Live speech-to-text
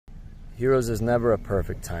Heroes is never a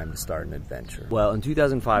perfect time to start an adventure. Well, in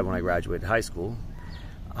 2005 when I graduated high school,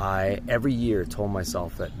 I every year told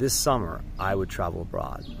myself that this summer I would travel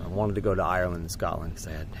abroad. I wanted to go to Ireland and Scotland because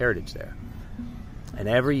I had heritage there. And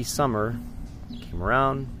every summer came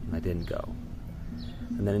around and I didn't go.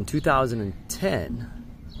 And then in 2010,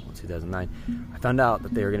 2009, I found out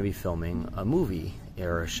that they were going to be filming a movie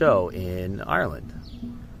or a show in Ireland.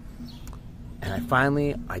 And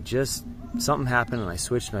something happened and I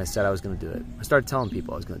switched and I said I was going to do it. I started telling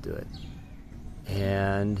people I was going to do it.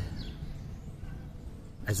 And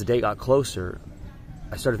as the date got closer,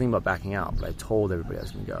 I started thinking about backing out, but I told everybody I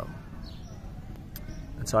was going to go.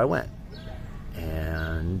 And so I went.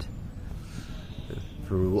 And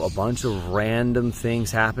through a bunch of random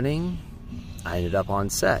things happening, I ended up on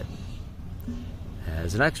set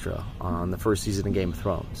as an extra on the first season of Game of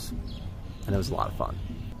Thrones. And it was a lot of fun.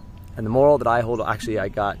 And the moral that I hold, actually I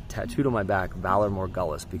got tattooed on my back, Valor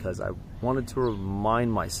Morgullis, because I wanted to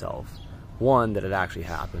remind myself, one, that it actually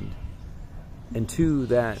happened, and two,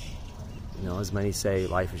 that, you know, as many say,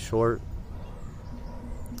 life is short,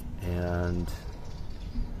 and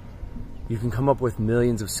you can come up with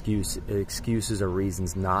millions of excuses or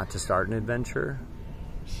reasons not to start an adventure,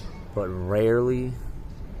 but rarely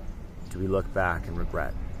do we look back and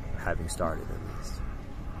regret having started, at least.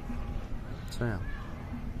 So yeah,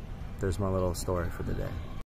 there's my little story for the day.